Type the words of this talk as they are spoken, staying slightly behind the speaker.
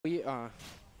We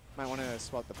might want to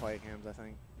swap the player cams, I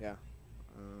think. Yeah.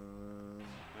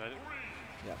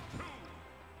 Yeah.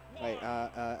 Wait,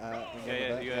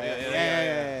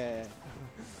 yeah.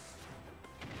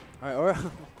 Alright,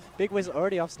 Big Whissle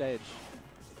already off stage.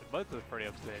 Both are pretty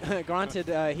off stage. Granted,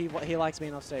 he likes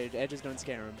being off stage. Edges don't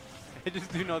scare him. Edges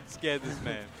do not scare this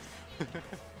man.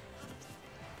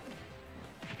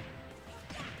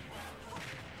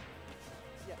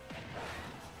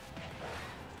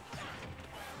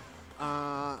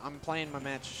 I'm playing my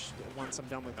match once I'm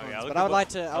done with cons, Okay, but I would like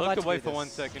to. I looked away for 1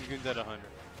 second. Goon's at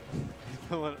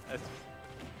 100.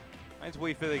 That's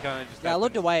Wii Fit. Kind of just. Yeah, I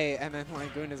looked away and then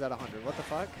like Goon is at 100. What the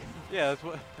fuck? Yeah, that's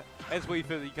what. That's Wii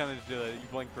Fit. You kind of just do that. You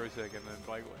blink for a second and then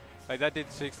like that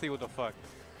did 60. What the fuck?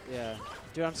 Yeah,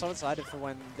 dude, I'm so excited for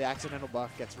when the accidental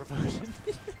buff gets reverted.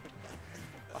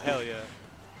 Oh, hell yeah.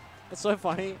 It's so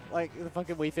funny. Like the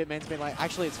fucking Wii Fit man's been like,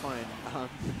 actually, it's fine.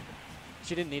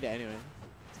 She didn't need it anyway.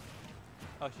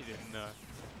 Oh, she didn't. No.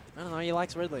 I don't know. He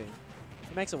likes Ridley.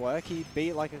 He makes it work. He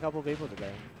beat like a couple of people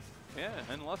today. Yeah,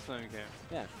 and last time he came.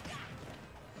 Yeah.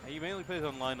 He mainly plays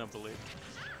online, I believe.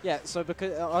 Yeah, so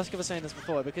because Oscar was saying this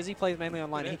before, because he plays mainly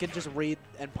online, he can just read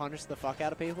and punish the fuck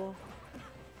out of people.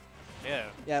 Yeah.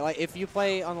 Yeah, like if you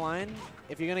play online,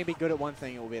 if you're gonna be good at one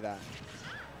thing, it will be that.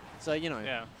 So you know.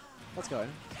 Yeah. Let's go.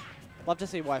 Love to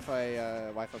see Wi-Fi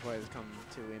players come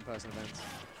to in-person events.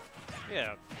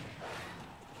 Yeah.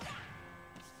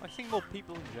 I think more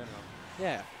people in general.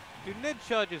 Yeah. Dude, Ned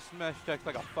charges smash attacks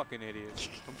like a fucking idiot.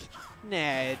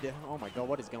 Ned. Oh my god,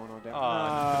 what is going on down there?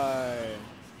 Oh, no.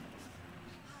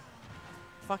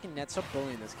 Fucking Ned, stop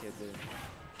bullying this kid, dude.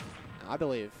 I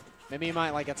believe. Maybe he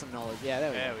might like get some knowledge. Yeah,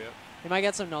 there we go. He might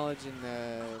get some knowledge in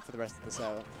for the rest of the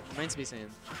set. Remains to be seen.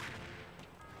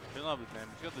 I love this man.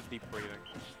 He's got the deep breathing.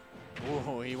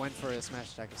 Oh, he went for a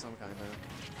smash attack of some kind though.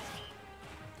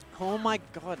 Oh my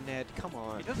god, Ned, come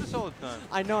on. He does this all the time.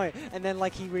 I know, and then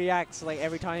like he reacts like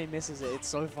every time he misses it. It's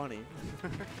so funny.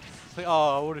 It's like,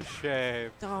 oh, what a shame.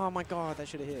 Oh my god, that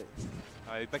should have hit.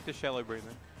 Alright, back to shallow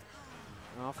breathing.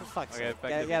 Oh, for fuck's okay,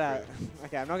 sake. Get out.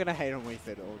 Okay, I'm not going to hate on Wii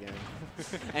Fit all game.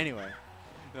 Anyway.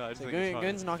 No, I so think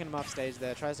Goon's knocking him off stage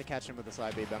there, tries to catch him with the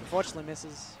side B, but unfortunately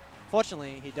misses.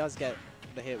 Fortunately, he does get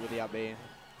the hit with the up B.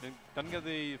 Doesn't get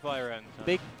the fire end. The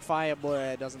big fire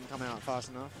boy doesn't come out fast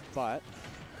enough, but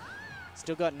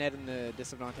still got Ned in the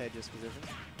disadvantageous position.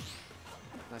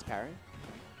 Nice parry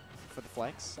for the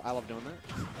flex. I love doing that.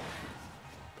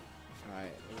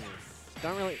 Alright.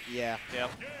 Don't really... Yeah.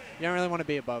 Yep. You don't really want to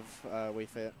be above Wii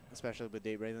Fit, especially with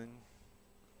deep breathing.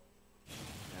 Yeah.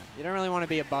 You don't really want to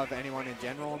be above anyone in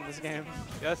general in this game.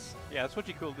 Yes. Yeah, that's what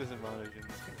you call disadvantage in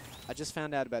this game. I just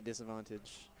found out about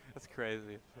disadvantage. That's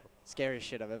crazy. Scariest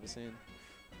shit I've ever seen.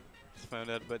 Just found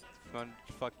out, but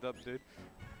fucked up, dude.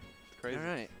 It's crazy.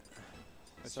 Alright.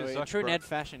 So in true Ned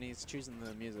fashion, he's choosing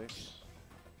the music.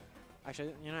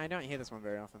 Actually, you know, I don't hear this one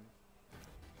very often.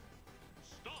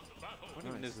 What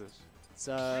even is this? It's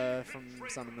from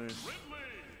Sun and Moon.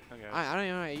 Okay. I don't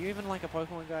know. Are you even like a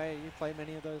Pokemon guy? You play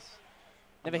many of those?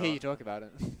 Never hear you talk about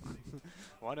it.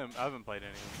 Well, I haven't played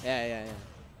any. Yeah.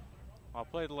 I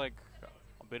played like a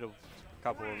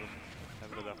couple of them.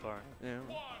 Never got that far. Yeah.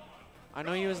 I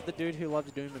know you as the dude who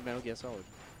loved Doom and Metal Gear Solid.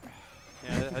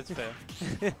 Yeah, that's fair.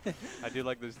 I do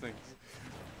like those things.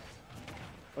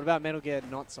 What about Metal Gear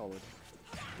not Solid?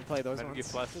 You play those Metal Gear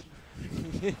ones?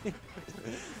 Flaccid?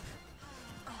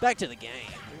 Back to the game.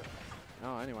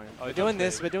 Oh, anyway. Oh, We're doing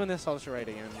this whole charade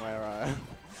again where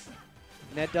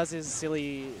Ned does his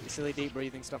silly deep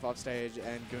breathing stuff off stage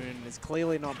and Goon is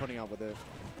clearly not putting up with it.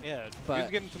 Yeah, but he's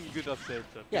getting some good offstage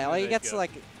stuff. Yeah, like he gets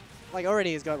like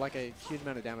already he's got like a huge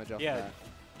amount of damage off that. Yeah.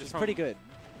 It's pretty good.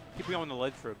 Keeping him on the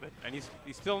ledge for a bit, and he's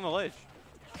still on the ledge.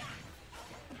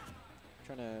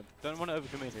 Trying to... Don't want to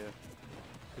overcommit here.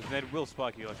 Because Ned will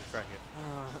spike you like a crackhead.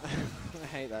 I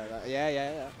hate that.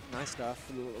 Yeah. Nice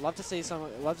stuff. Love to see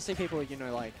people, you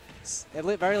know, like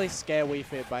very least scare Wii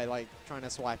Fit by like trying to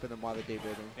swipe at them while they're deep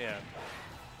breathing. Yeah.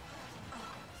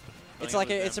 It's like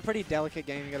it's a pretty delicate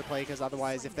game you got to play because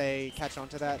otherwise, if they catch on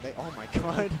to that, they oh my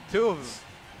god. Two of them.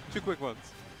 Two quick ones.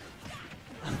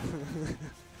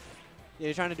 Yeah,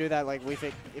 you're trying to do that like Wii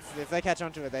Fit. If they catch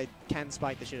onto it, they can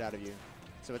spike the shit out of you.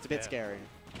 So it's a bit scary.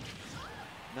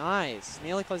 Nice.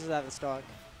 Nearly closes out the stock.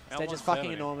 Stage is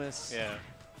fucking enormous. Yeah.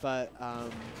 But, yeah,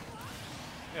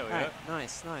 we go.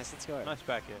 Nice. Let's go. Nice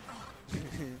back hit.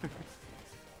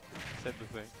 Said the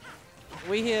thing.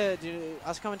 We here,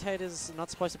 us commentators, are not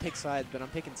supposed to pick sides, but I'm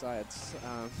picking sides.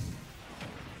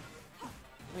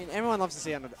 I mean, everyone loves to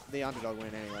see the underdog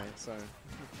win anyway, so.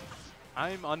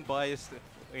 I'm unbiased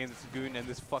against Goon and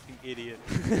this fucking idiot.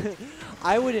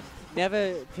 I would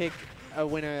never pick a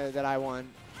winner that I want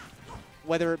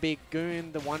whether it be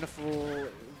Goon, the wonderful,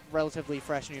 relatively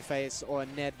fresh new face, or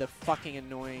Ned, the fucking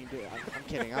annoying dude. I'm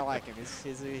kidding. I like him.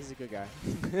 He's a good guy.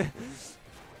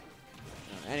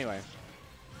 Anyway.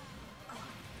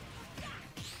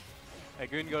 Hey,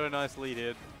 Goon got a nice lead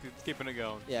here. He's keeping it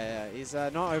going. Yeah, yeah. He's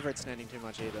not overextending too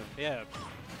much either. Yeah.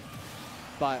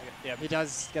 But Yeah. he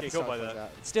does get the Get caught stock by plays that. out.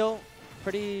 Still,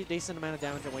 pretty decent amount of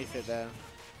damage on Wii Fit there.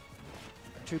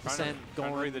 2% trying to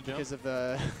gone read the jump. because of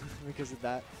the because of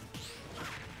that.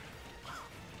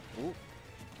 Ooh.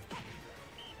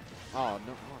 Oh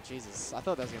no! Oh Jesus! I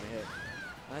thought that was gonna hit.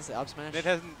 Nice up smash. Ned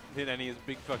hasn't hit any of his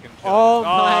big fucking shots. Oh my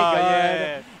god!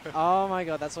 Yeah. Oh my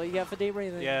god! That's what you get for deep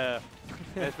breathing. Yeah.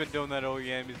 Ned's been doing that all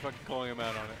game. He's fucking calling him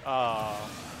out on it. Ah.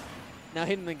 Now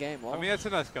hitting the game. I mean, that's a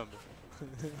nice comeback.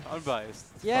 Unbiased.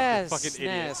 Yes, Fucking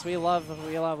idiot. yes, we love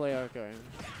Lyoko.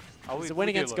 Oh, The win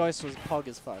against Ghost was pog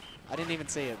as fuck. I didn't even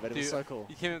see it, but it was Dude, so cool.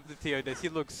 He came up to the TO desk. He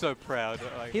looked so proud.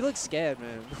 Like, He looks scared,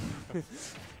 man.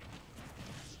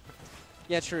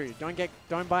 Yeah, true.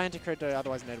 Don't buy into crypto,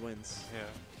 otherwise Ned wins.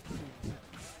 yeah.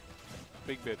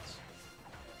 Big bits.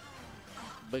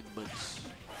 Big boots.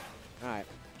 All right.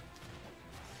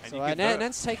 And So you can vote.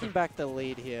 Ned's taking back the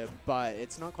lead here, but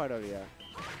it's not quite over yet.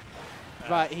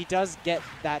 But he does get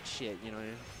that shit, you know.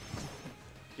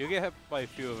 You'll get hit by a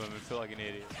few of them and feel like an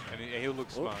idiot. And he'll look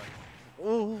smart.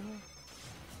 Ooh.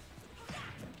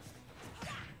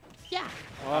 Yeah.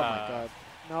 Oh my god.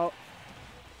 No.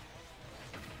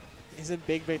 Isn't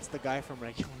Big Beats the guy from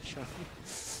regular show?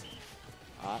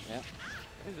 Yeah.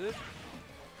 Is it?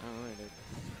 I don't know, dude.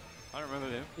 I don't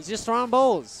remember him. He's just throwing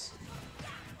balls.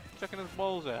 Checking his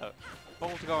balls out.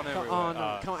 Balls are going everywhere. Oh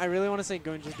no, come on. I really want to say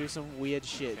Goon just do some weird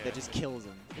shit that just kills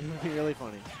him. It would be really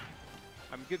funny.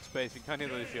 I'm good spacing. Can't hit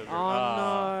those shields. Oh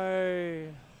no.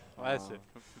 Well, that's it.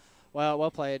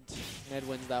 Well played. Ned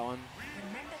wins that one.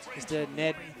 Mr.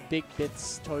 Ned Big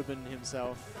Bits Tobin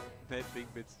himself. Ned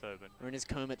Big Bits Tobin. We're in his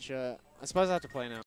Kermit shirt. I suppose I have to play now.